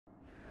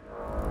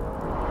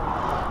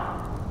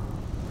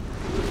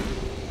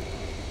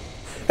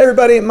Hey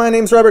everybody, my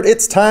name's Robert.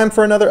 It's time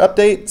for another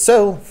update.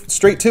 So,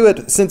 straight to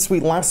it. Since we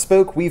last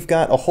spoke, we've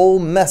got a whole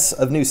mess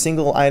of new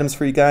single items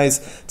for you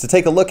guys to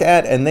take a look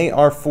at, and they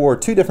are for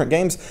two different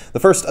games.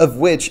 The first of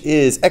which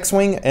is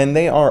X-Wing, and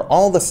they are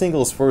all the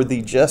singles for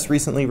the just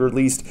recently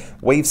released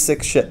Wave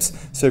 6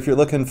 ships. So if you're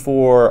looking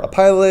for a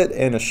pilot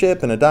and a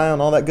ship and a dial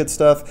and all that good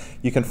stuff,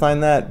 you can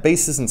find that.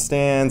 Bases and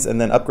stands,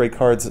 and then upgrade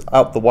cards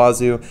out the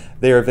wazoo.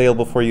 They are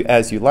available for you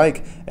as you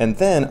like. And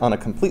then on a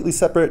completely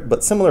separate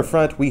but similar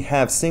front, we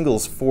have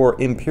singles for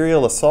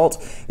Imperial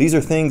Assault. These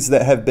are things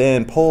that have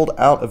been pulled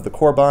out of the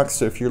core box,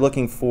 so if you're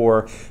looking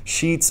for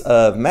sheets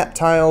of map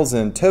tiles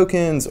and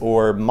tokens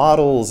or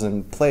models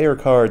and player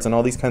cards and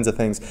all these kinds of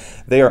things,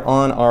 they are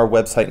on our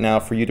website now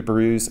for you to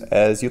peruse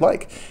as you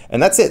like.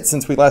 And that's it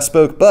since we last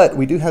spoke, but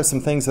we do have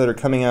some things that are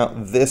coming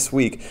out this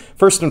week.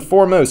 First and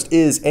foremost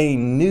is a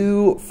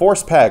new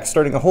Force Pack,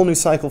 starting a whole new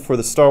cycle for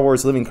the Star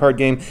Wars Living Card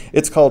game.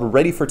 It's called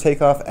Ready for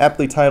Takeoff,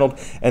 aptly titled,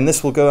 and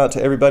this will go out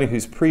to everybody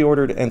who's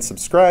pre-ordered and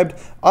subscribed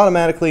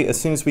automatically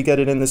as soon as we get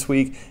it in this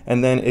week.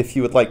 And then if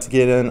you would like to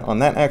get in on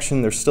that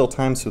action, there's still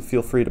time, so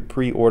feel free to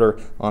pre-order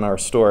on our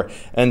store.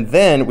 And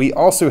then we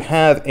also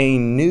have a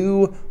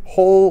new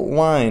whole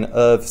line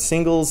of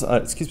singles,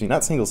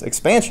 not singles,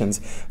 expansions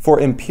for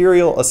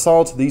Imperial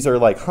Assault. These are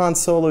like Han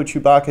Solo,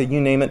 Chewbacca,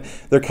 you name it.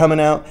 They're coming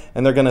out,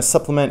 and they're going to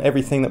supplement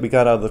everything that we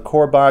got out of the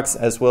core box,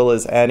 as well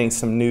as adding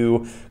some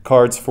new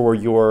cards for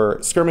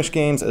your skirmish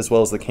games, as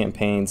well as the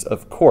campaigns,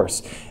 of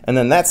course. And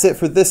then that's it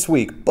for this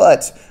week,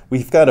 but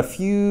we've got a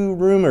few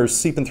rumors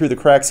seeping through the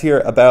cracks here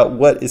about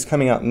what is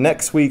coming out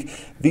next week.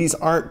 These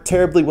aren't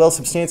terribly well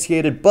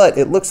substantiated, but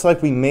it looks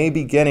like we may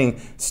be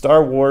getting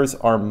Star Wars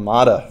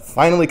Armada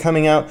finally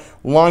coming out,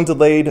 long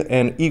delayed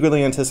and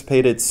eagerly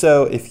anticipated.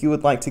 So if you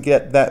would like to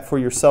get that for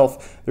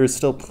yourself, there's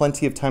still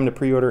plenty of time to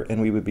pre-order,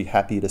 and we would be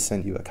happy to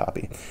send you a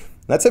copy.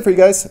 That's it for you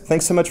guys.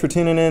 Thanks so much for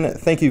tuning in.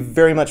 Thank you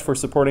very much for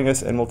supporting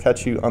us, and we'll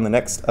catch you on the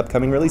next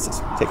upcoming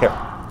releases. Take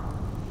care.